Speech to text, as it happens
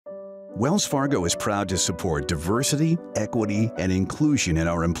Wells Fargo is proud to support diversity, equity, and inclusion in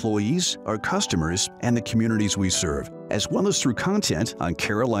our employees, our customers, and the communities we serve, as well as through content on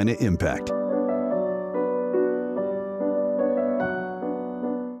Carolina Impact.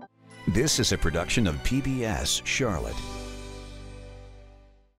 This is a production of PBS Charlotte.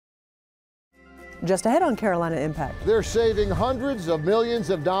 Just ahead on Carolina Impact. They're saving hundreds of millions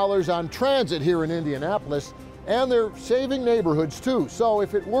of dollars on transit here in Indianapolis, and they're saving neighborhoods too. So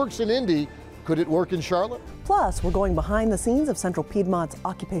if it works in Indy, could it work in Charlotte? Plus, we're going behind the scenes of Central Piedmont's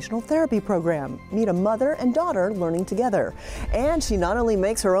occupational therapy program. Meet a mother and daughter learning together. And she not only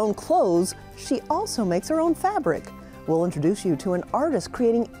makes her own clothes, she also makes her own fabric. We'll introduce you to an artist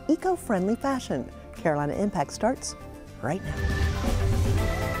creating eco-friendly fashion. Carolina Impact starts right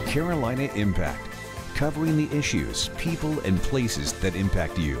now. Carolina Impact, covering the issues, people, and places that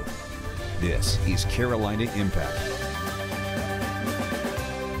impact you. This is Carolina Impact.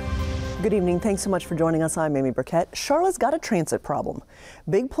 Good evening. Thanks so much for joining us. I'm Amy Burkett. Charlotte's got a transit problem.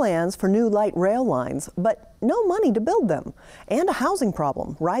 Big plans for new light rail lines, but no money to build them. And a housing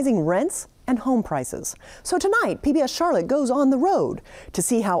problem, rising rents and home prices. So tonight, PBS Charlotte goes on the road to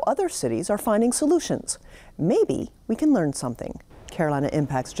see how other cities are finding solutions. Maybe we can learn something. Carolina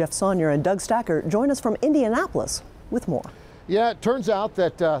Impact's Jeff Saunier and Doug Stacker join us from Indianapolis with more. Yeah, it turns out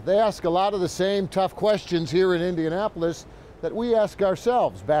that they ask a lot of the same tough questions here in Indianapolis that we ask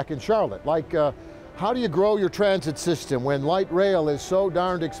ourselves back in Charlotte, like how do you grow your transit system when light rail is so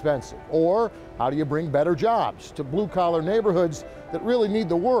darned expensive? Or how do you bring better jobs to blue-collar neighborhoods that really need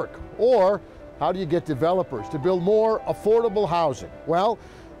the work? Or how do you get developers to build more affordable housing? Well,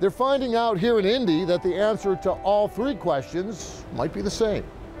 they're finding out here in Indy that the answer to all three questions might be the same.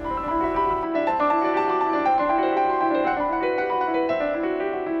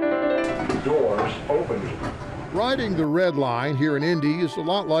 Doors opening. Riding the red line here in Indy is a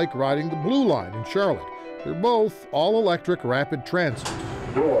lot like riding the blue line in Charlotte. They're both all-electric rapid transit.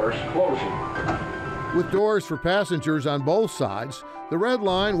 Doors closing. With doors for passengers on both sides, the red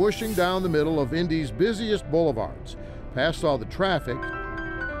line whooshing down the middle of Indy's busiest boulevards, past all the traffic,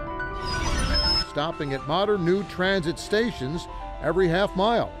 stopping at modern new transit stations every half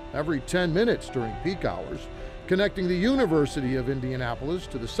mile, every 10 minutes during peak hours, connecting the University of Indianapolis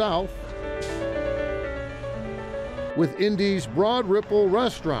to the south with Indy's Broad Ripple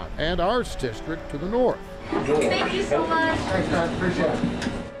Restaurant and Arts District to the north. Thank you so much. Thanks, man. Appreciate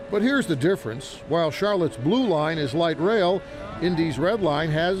it. But here's the difference. While Charlotte's blue line is light rail, Indy's red line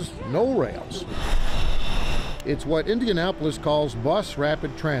has no rails. It's what Indianapolis calls Bus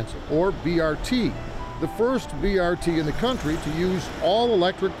Rapid Transit, or BRT, the first BRT in the country to use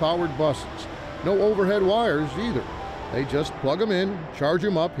all-electric powered buses. No overhead wires either. They just plug them in, charge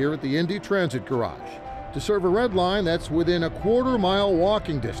them up here at the Indy Transit Garage to serve a red line that's within a quarter-mile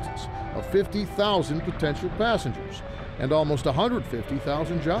walking distance of 50,000 potential passengers and almost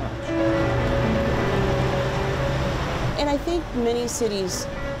 150,000 jobs. And I think many cities,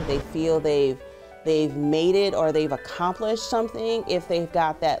 they feel they've made it or they've accomplished something if they've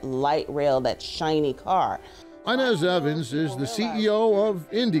got that light rail, that shiny car. Inez Evans is the CEO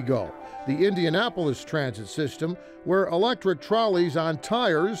of IndyGo, the Indianapolis transit system, where electric trolleys on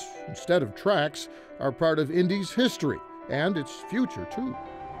tires instead of tracks are part of Indy's history and its future too.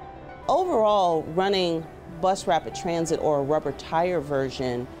 Overall, running bus rapid transit or a rubber tire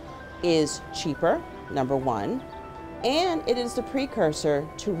version is cheaper, number one, and it is the precursor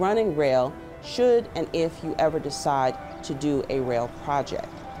to running rail should and if you ever decide to do a rail project.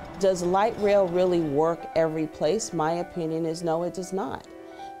 Does light rail really work every place? My opinion is no, it does not,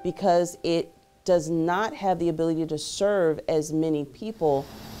 because it does not have the ability to serve as many people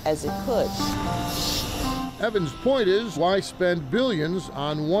as it could. Evans' point is, why spend billions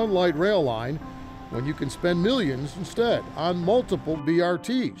on one light rail line when you can spend millions instead on multiple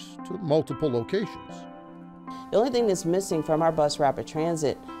BRTs to multiple locations? The only thing that's missing from our bus rapid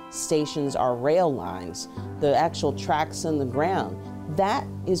transit stations are rail lines, the actual tracks in the ground. That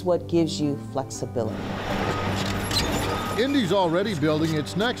is what gives you flexibility. Indy's already building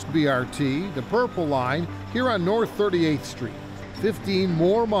its next BRT, the Purple Line, here on North 38th Street. 15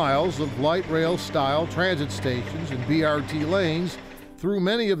 more miles of light rail style transit stations and BRT lanes through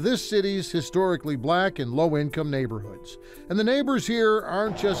many of this city's historically black and low income neighborhoods. And the neighbors here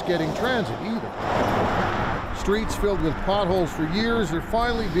aren't just getting transit either. Streets filled with potholes for years are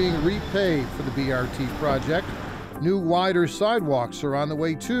finally being repaid for the BRT project. New wider sidewalks are on the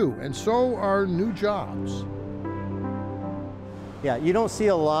way too, and so are new jobs. Yeah, you don't see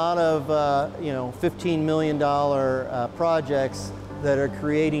a lot of $15 million projects that are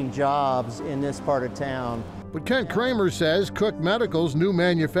creating jobs in this part of town. But Kent Kramer says Cook Medical's new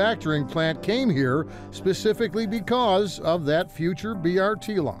manufacturing plant came here specifically because of that future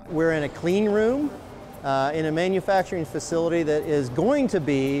BRT line. We're in a clean room in a manufacturing facility that is going to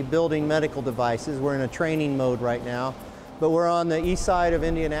be building medical devices. We're in a training mode right now, but we're on the east side of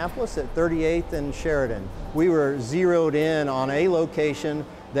Indianapolis at 38th and Sheridan. We were zeroed in on a location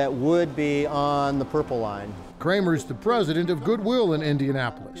that would be on the Purple Line. Kramer's the president of Goodwill in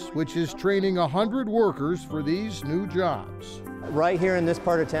Indianapolis, which is training 100 workers for these new jobs. Right here in this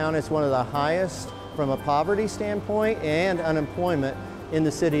part of town, it's one of the highest from a poverty standpoint and unemployment in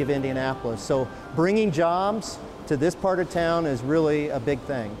the city of Indianapolis. So bringing jobs to this part of town is really a big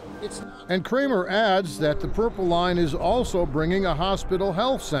thing. And Kramer adds that the Purple Line is also bringing a hospital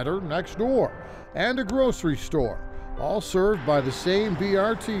health center next door and a grocery store, all served by the same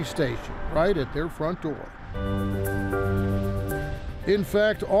BRT station right at their front door. In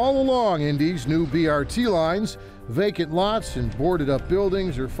fact, all along Indy's new BRT lines, vacant lots and boarded up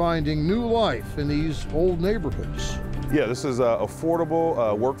buildings are finding new life in these old neighborhoods. Yeah, this is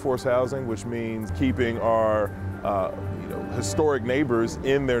affordable workforce housing, which means keeping our historic neighbors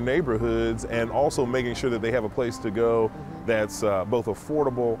in their neighborhoods and also making sure that they have a place to go that's both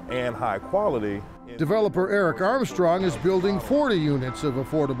affordable and high quality. Developer Eric Armstrong is building 40 units of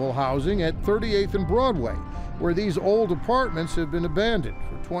affordable housing at 38th and Broadway, where these old apartments have been abandoned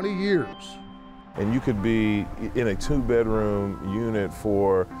for 20 years. And you could be in a 2-bedroom unit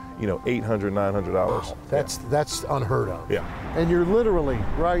for, $800, $900. Wow, that's unheard of. Yeah. And you're literally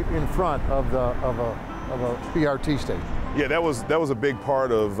right in front of a BRT station. Yeah, that was a big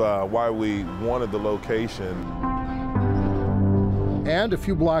part of why we wanted the location. And a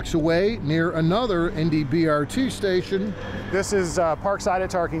few blocks away, near another Indy BRT station. This is Parkside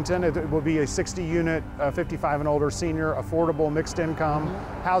at Tarkington. It will be a 60-unit, 55 and older senior, affordable, mixed-income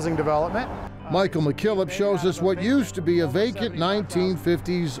housing development. Michael McKillop shows us what used to be a vacant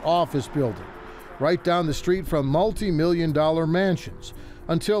 1950s office building, right down the street from multi-million-dollar mansions,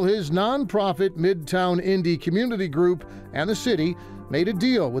 until his nonprofit Midtown Indy community group and the city made a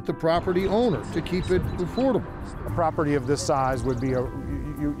deal with the property owner to keep it affordable. A property of this size would be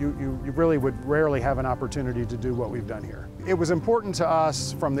you really would rarely have an opportunity to do what we've done here. It was important to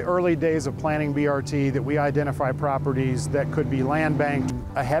us from the early days of planning BRT that we identify properties that could be land banked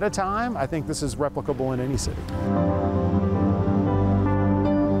ahead of time. I think this is replicable in any city.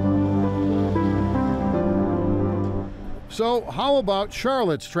 So how about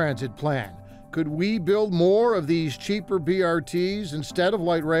Charlotte's transit plan? Could we build more of these cheaper BRTs instead of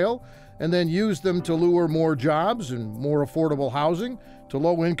light rail, and then use them to lure more jobs and more affordable housing to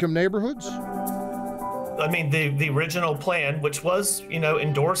low-income neighborhoods? I mean, the original plan, which was,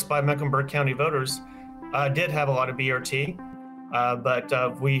 endorsed by Mecklenburg County voters, did have a lot of BRT,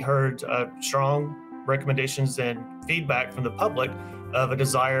 but we heard strong recommendations and feedback from the public of a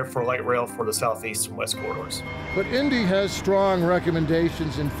desire for light rail for the southeast and west corridors. But Indy has strong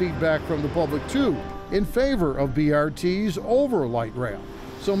recommendations and feedback from the public too, in favor of BRTs over light rail.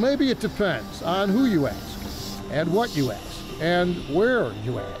 So maybe it depends on who you ask, and what you ask, and where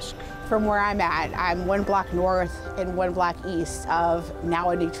you ask. From where I'm at, I'm 1 block north and 1 block east of now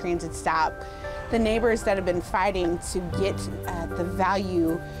a new transit stop. The neighbors that have been fighting to get the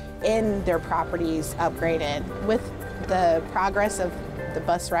value in their properties upgraded. With the progress of the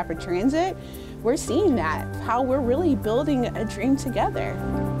bus rapid transit, we're seeing that, how we're really building a dream together.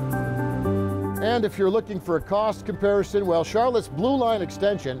 And if you're looking for a cost comparison, well, Charlotte's Blue Line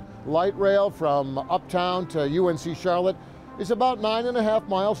extension, light rail from Uptown to UNC Charlotte, is about 9.5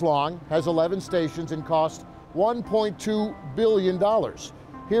 miles long, has 11 stations, and costs $1.2 billion.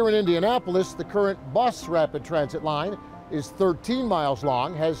 Here in Indianapolis, the current bus rapid transit line is 13 miles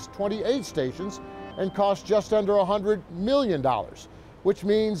long, has 28 stations, and costs just under $100 million, which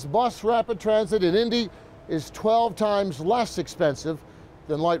means bus rapid transit in Indy is 12 times less expensive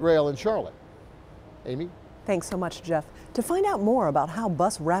than light rail in Charlotte. Amy? Thanks so much, Jeff. To find out more about how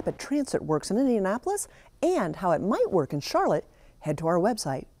bus rapid transit works in Indianapolis and how it might work in Charlotte, head to our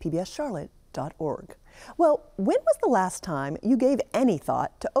website, pbscharlotte.org. Well, when was the last time you gave any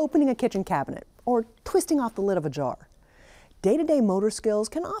thought to opening a kitchen cabinet or twisting off the lid of a jar? Day-to-day motor skills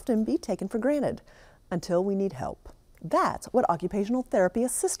can often be taken for granted until we need help. That's what occupational therapy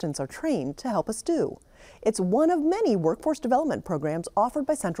assistants are trained to help us do. It's one of many workforce development programs offered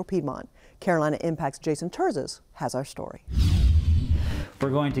by Central Piedmont. Carolina Impact's Jason Terzis has our story. We're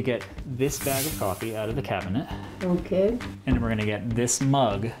going to get this bag of coffee out of the cabinet. Okay. And then we're going to get this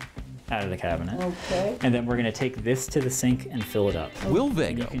mug out of the cabinet. Okay. And then we're going to take this to the sink and fill it up. Will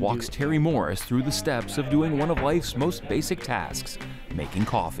Vega walks Terry Morris through the steps of doing one of life's most basic tasks, making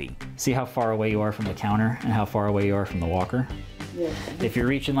coffee. See how far away you are from the counter and how far away you are from the walker? Yes. If you're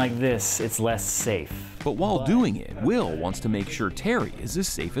reaching like this, it's less safe. But while doing it, Will wants to make sure Terry is as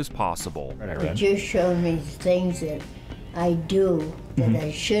safe as possible. But you showed me things that I do that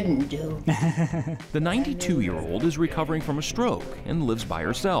I shouldn't do. The 92-year-old is recovering from a stroke and lives by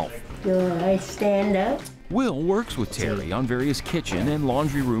herself. Do I stand up? Will works with Terry on various kitchen and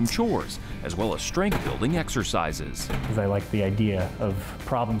laundry room chores, as well as strength-building exercises. Because I like the idea of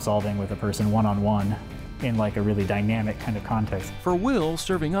problem solving with a person one-on-one in like a really dynamic kind of context. For Will,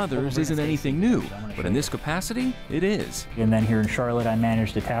 serving others isn't anything new, but in this capacity, it is. And then here in Charlotte, I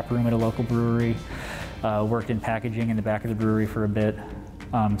managed a tap room at a local brewery, worked in packaging in the back of the brewery for a bit,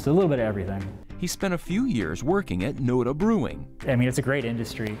 so a little bit of everything. He spent a few years working at Noda Brewing. I mean, it's a great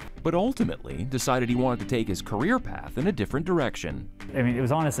industry. But ultimately decided he wanted to take his career path in a different direction. I mean, it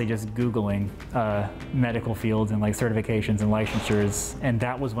was honestly just Googling medical fields and like certifications and licensures, and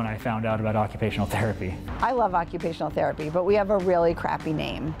that was when I found out about occupational therapy. I love occupational therapy, but we have a really crappy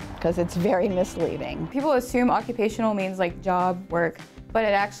name because it's very misleading. People assume occupational means like job, work, but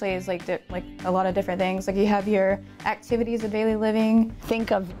it actually is like a lot of different things. Like you have your activities of daily living.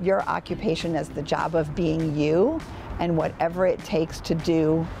 Think of your occupation as the job of being you, and whatever it takes to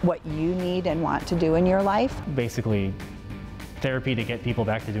do what you need and want to do in your life. Basically, therapy to get people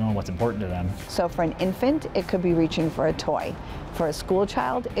back to doing what's important to them. So for an infant, it could be reaching for a toy. For a school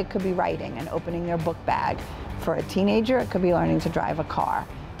child, it could be writing and opening their book bag. For a teenager, it could be learning to drive a car.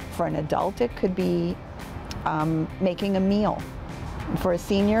 For an adult, it could be making a meal. For a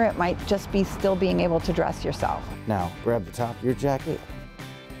senior, it might just be still being able to dress yourself. Now, grab the top of your jacket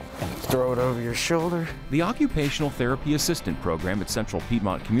and throw it over your shoulder. The Occupational Therapy Assistant Program at Central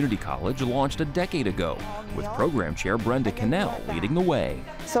Piedmont Community College launched a decade ago, with Program Chair Brenda Cannell leading the way.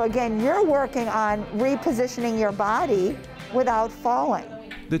 So again, you're working on repositioning your body without falling.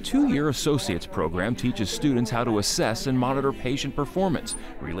 The 2-year Associates program teaches students how to assess and monitor patient performance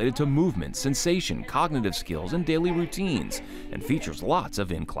related to movement, sensation, cognitive skills, and daily routines, and features lots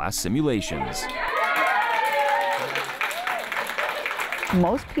of in-class simulations.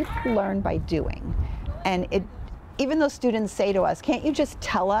 Most people learn by doing, and even though students say to us, can't you just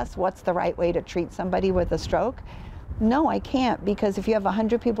tell us what's the right way to treat somebody with a stroke? No, I can't, because if you have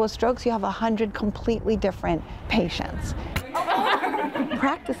 100 people with strokes, you have 100 completely different patients.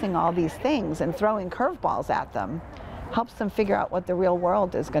 Practicing all these things and throwing curveballs at them helps them figure out what the real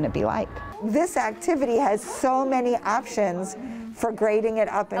world is going to be like. This activity has so many options for grading it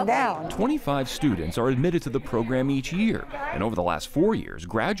up and down. 25 students are admitted to the program each year, and over the last 4 years,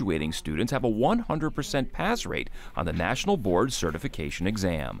 graduating students have a 100% pass rate on the National Board Certification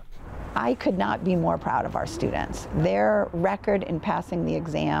Exam. I could not be more proud of our students. Their record in passing the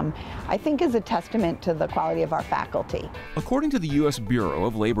exam, I think, is a testament to the quality of our faculty. According to the U.S. Bureau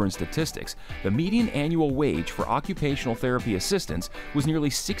of Labor and Statistics, the median annual wage for occupational therapy assistants was nearly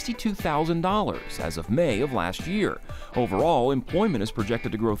 $62,000 as of May of last year. Overall, employment is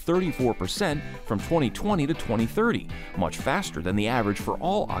projected to grow 34% from 2020 to 2030, much faster than the average for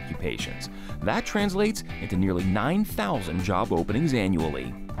all occupations. That translates into nearly 9,000 job openings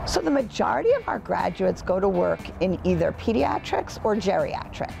annually. So the majority of our graduates go to work in either pediatrics or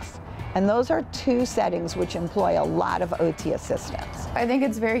geriatrics. And those are two settings which employ a lot of OT assistants. I think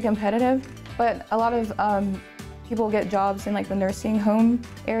it's very competitive, but a lot of people get jobs in like the nursing home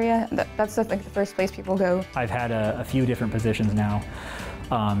area. That's like the first place people go. I've had a few different positions now,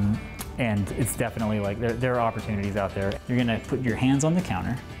 and it's definitely like there are opportunities out there. You're gonna put your hands on the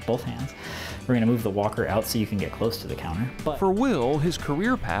counter, both hands. We're gonna move the walker out so you can get close to the counter. But for Will, his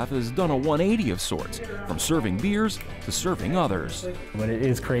career path has done a 180 of sorts, from serving beers to serving others. But it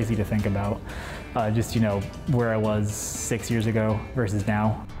is crazy to think about, just, you know, where I was 6 years ago versus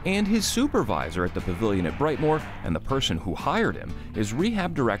now. And his supervisor at the pavilion at Brightmoor and the person who hired him is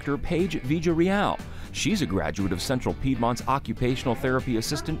rehab director Paige Villarreal. She's a graduate of Central Piedmont's Occupational Therapy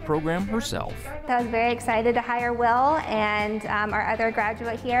Assistant Program herself. I was very excited to hire Will and our other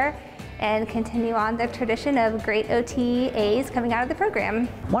graduate here and continue on the tradition of great OTAs coming out of the program.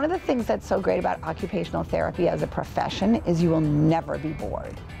 One of the things that's so great about occupational therapy as a profession is you will never be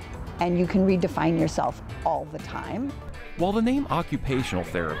bored, and you can redefine yourself all the time. While the name occupational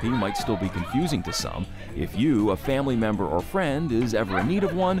therapy might still be confusing to some, if you, a family member or friend, is ever in need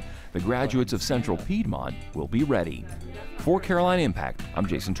of one, the graduates of Central Piedmont will be ready. For Carolina Impact, I'm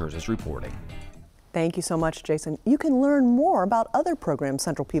Jason Terzis reporting. Thank you so much, Jason. You can learn more about other programs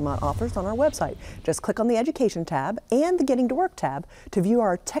Central Piedmont offers on our website. Just click on the Education tab and the Getting to Work tab to view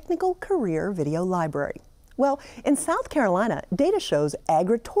our technical career video library. Well, in South Carolina, data shows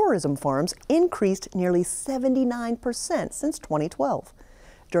agritourism farms increased nearly 79% since 2012.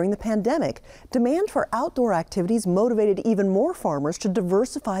 During the pandemic, demand for outdoor activities motivated even more farmers to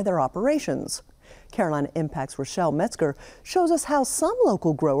diversify their operations. Carolina Impact's Rochelle Metzger shows us how some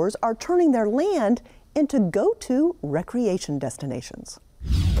local growers are turning their land into go-to recreation destinations.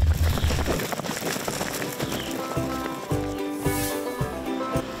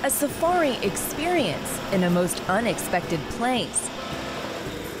 A safari experience in a most unexpected place.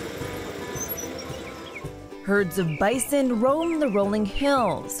 Herds of bison roam the rolling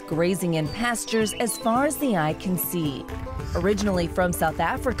hills, grazing in pastures as far as the eye can see. Originally from South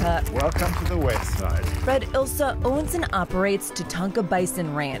Africa, welcome to the west side. Fred Ilsa owns and operates Tatanka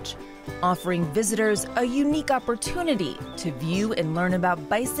Bison Ranch, offering visitors a unique opportunity to view and learn about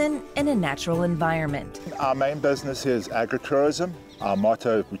bison in a natural environment. Our main business here is agritourism. Our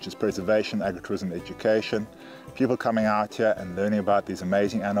motto, which is preservation, agritourism, education. People coming out here and learning about these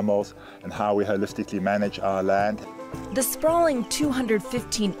amazing animals and how we holistically manage our land. The sprawling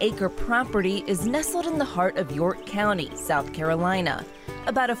 215-acre property is nestled in the heart of York County, South Carolina,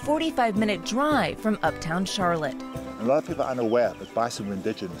 about a 45-minute drive from uptown Charlotte. A lot of people are unaware that bison were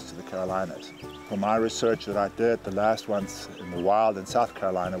indigenous to the Carolinas. From my research that I did, the last ones in the wild in South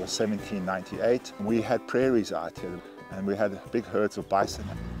Carolina was 1798. We had prairies out here and we had big herds of bison.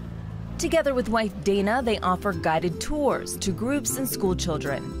 Together with wife Dana, they offer guided tours to groups and school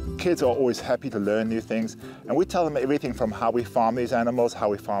children. Kids are always happy to learn new things, and we tell them everything from how we farm these animals, how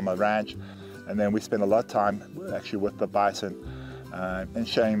we farm a ranch, and then we spend a lot of time actually with the bison and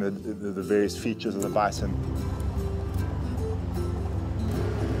showing the various features of the bison.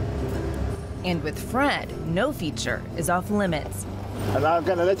 And with Fred, no feature is off limits. And I'm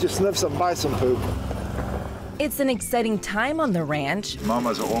gonna let you sniff some bison poop. It's an exciting time on the ranch.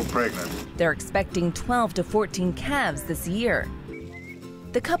 Mamas are all pregnant. They're expecting 12 to 14 calves this year.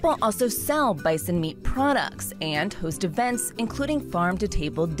 The couple also sell bison meat products and host events, including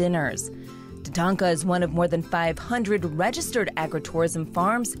farm-to-table dinners. Tatanka is one of more than 500 registered agritourism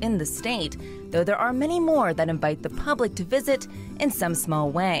farms in the state, though there are many more that invite the public to visit in some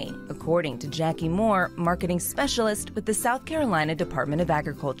small way, according to Jackie Moore, marketing specialist with the South Carolina Department of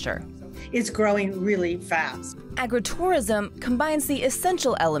Agriculture. It's growing really fast. Agritourism combines the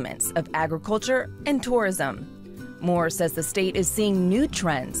essential elements of agriculture and tourism. Moore says the state is seeing new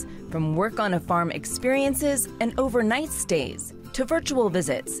trends, from work on a farm experiences and overnight stays to virtual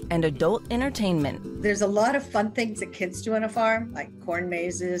visits and adult entertainment. There's a lot of fun things that kids do on a farm, like corn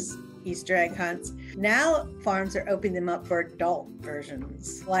mazes, Easter egg hunts. Now farms are opening them up for adult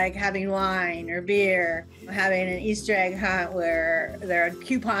versions, like having wine or beer, having an Easter egg hunt where there are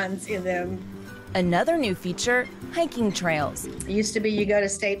coupons in them. Another new feature, hiking trails. It used to be you go to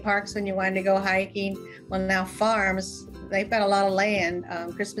state parks when you wanted to go hiking. Well, now farms, they've got a lot of land.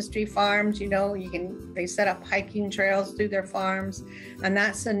 Christmas tree farms, you know, they set up hiking trails through their farms. And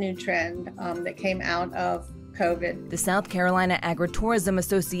that's a new trend that came out of COVID. The South Carolina Agritourism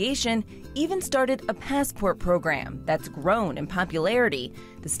Association even started a passport program that's grown in popularity.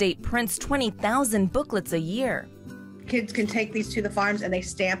 The state prints 20,000 booklets a year. Kids can take these to the farms and they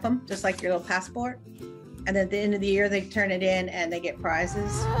stamp them just like your little passport. And then at the end of the year, they turn it in and they get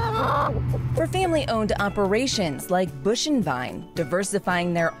prizes. For family-owned operations like Bush and Vine,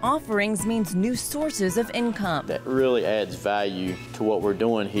 diversifying their offerings means new sources of income. That really adds value to what we're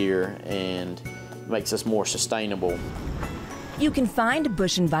doing here and makes us more sustainable. You can find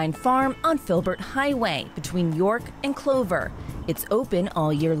Bush and Vine Farm on Filbert Highway between York and Clover. It's open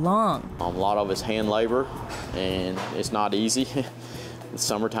all year long. A lot of it's hand labor and it's not easy. The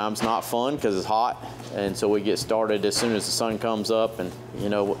summertime's not fun because it's hot, and so we get started as soon as the sun comes up, and you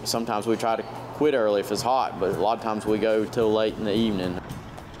know, sometimes we try to quit early if it's hot, but a lot of times we go till late in the evening.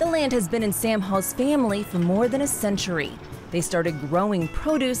 The land has been in Sam Hall's family for more than a century. They started growing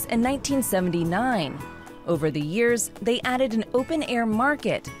produce in 1979. Over the years, they added an open-air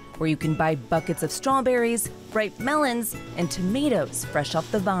market where you can buy buckets of strawberries, ripe melons, and tomatoes fresh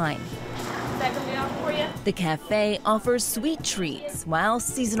off the vine. The cafe offers sweet treats, while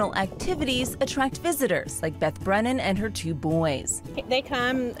seasonal activities attract visitors like Beth Brennan and her 2 boys. They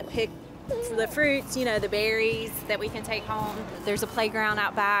come pick the fruits, you know, the berries that we can take home. There's a playground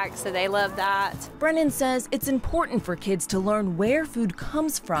out back, so they love that. Brennan says it's important for kids to learn where food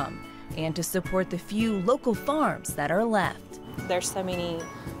comes from and to support the few local farms that are left. There's so many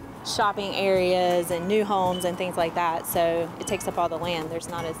shopping areas and new homes and things like that, so it takes up all the land. There's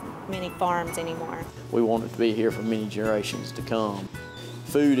not as many farms anymore. We want it to be here for many generations to come.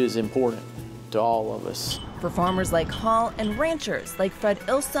 Food is important to all of us. For farmers like Hall and ranchers like Fred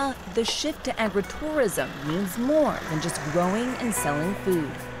Ilsa, the shift to agritourism means more than just growing and selling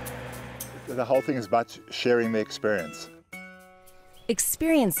food. The whole thing is about sharing the experience.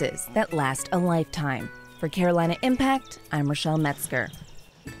 Experiences that last a lifetime. For Carolina Impact, I'm Rochelle Metzger.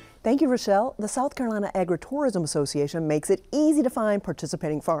 Thank you, Rochelle. The South Carolina Agri Tourism Association makes it easy to find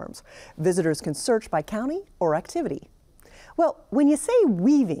participating farms. Visitors can search by county or activity. Well, when you say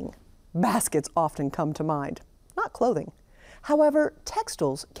weaving, baskets often come to mind, not clothing. However,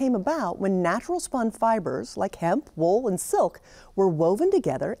 textiles came about when natural spun fibers like hemp, wool, and silk were woven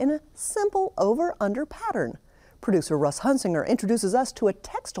together in a simple over-under pattern. Producer Russ Hunsinger introduces us to a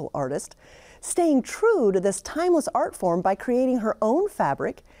textile artist staying true to this timeless art form by creating her own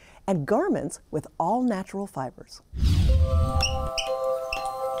fabric and garments with all natural fibers.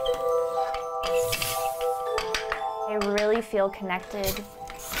 I really feel connected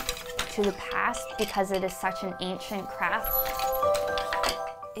to the past because it is such an ancient craft.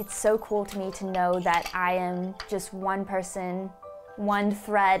 It's so cool to me to know that I am just one person, one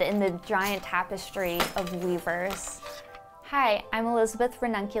thread in the giant tapestry of weavers. Hi, I'm Elizabeth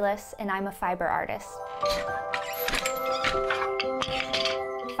Ranunculus and I'm a fiber artist.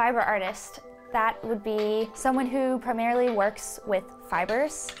 Fiber artist, that would be someone who primarily works with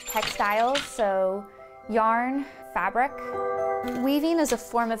fibers, textiles, so yarn, fabric. Weaving is a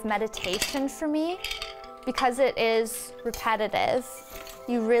form of meditation for me because it is repetitive.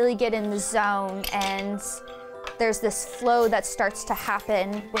 You really get in the zone and there's this flow that starts to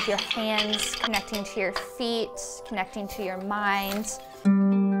happen with your hands connecting to your feet, connecting to your mind.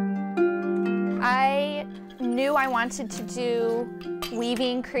 I knew I wanted to do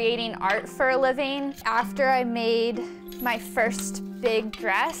weaving, creating art for a living after I made my first big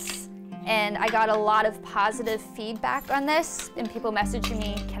dress. And I got a lot of positive feedback on this, and people messaging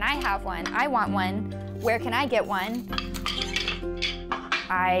me, can I have one? I want one. Where can I get one?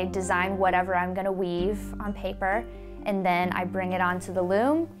 I design whatever I'm gonna weave on paper, and then I bring it onto the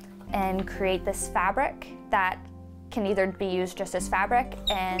loom and create this fabric that can either be used just as fabric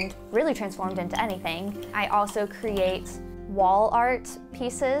and really transformed into anything. I also create wall art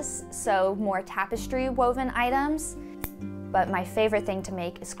pieces, so more tapestry woven items. But my favorite thing to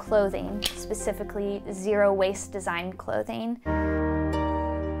make is clothing, specifically zero waste design clothing.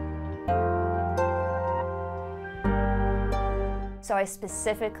 So I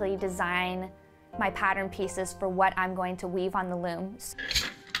specifically design my pattern pieces for what I'm going to weave on the looms.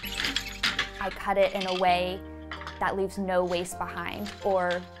 I cut it in a way that leaves no waste behind,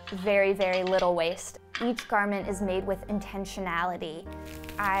 or very, very little waste. Each garment is made with intentionality.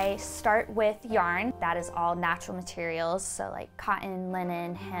 I start with yarn, that is all natural materials, so like cotton,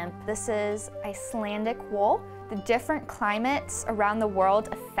 linen, hemp. This is Icelandic wool. The different climates around the world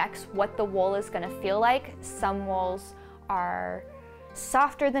affects what the wool is gonna feel like. Some wools are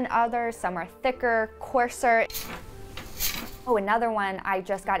softer than others, some are thicker, coarser. Oh, another one I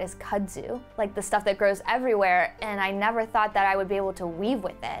just got is kudzu, like the stuff that grows everywhere, and I never thought that I would be able to weave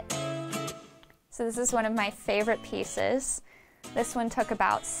with it. So this is one of my favorite pieces. This one took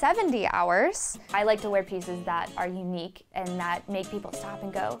about 70 hours. I like to wear pieces that are unique and that make people stop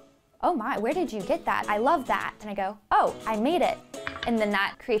and go, oh my, where did you get that? I love that. And I go, oh, I made it. And then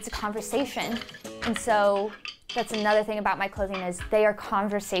that creates a conversation. And so that's another thing about my clothing is they are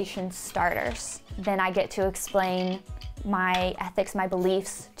conversation starters. Then I get to explain my ethics, my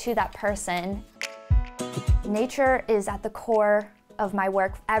beliefs to that person. Nature is at the core of my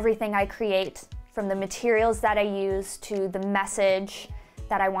work. Everything I create, from the materials that I use to the message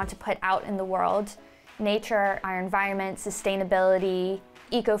that I want to put out in the world. Nature, our environment, sustainability,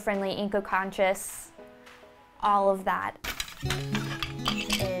 eco-friendly, eco-conscious, all of that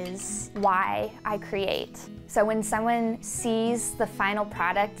is why I create. So when someone sees the final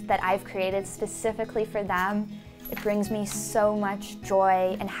product that I've created specifically for them, it brings me so much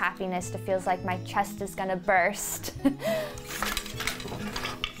joy and happiness. It feels like my chest is gonna burst.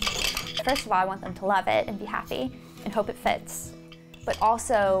 First of all, I want them to love it and be happy and hope it fits. But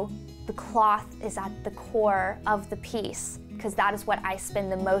also, the cloth is at the core of the piece because that is what I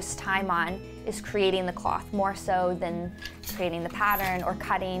spend the most time on, is creating the cloth, more so than creating the pattern or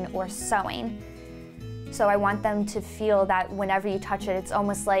cutting or sewing. So I want them to feel that whenever you touch it, it's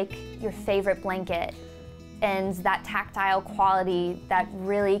almost like your favorite blanket, and that tactile quality that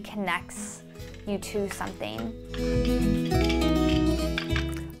really connects you to something.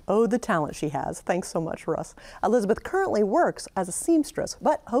 Oh, the talent she has. Thanks so much, Russ. Elizabeth currently works as a seamstress,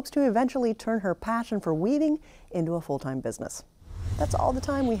 but hopes to eventually turn her passion for weaving into a full-time business. That's all the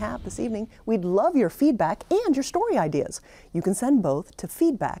time we have this evening. We'd love your feedback and your story ideas. You can send both to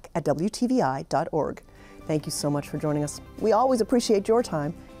feedback@WTVI.org. Thank you so much for joining us. We always appreciate your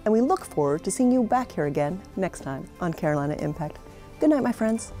time, and we look forward to seeing you back here again next time on Carolina Impact. Good night, my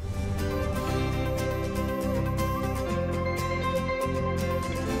friends.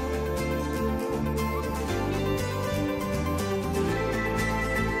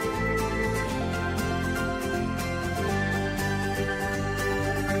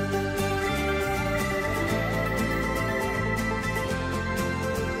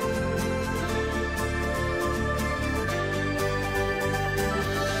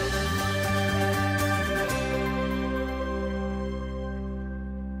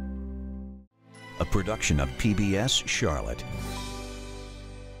 A production of PBS Charlotte.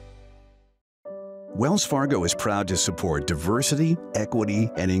 Wells Fargo is proud to support diversity,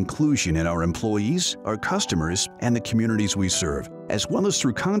 equity, and inclusion in our employees, our customers, and the communities we serve, as well as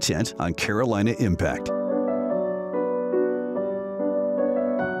through content on Carolina Impact.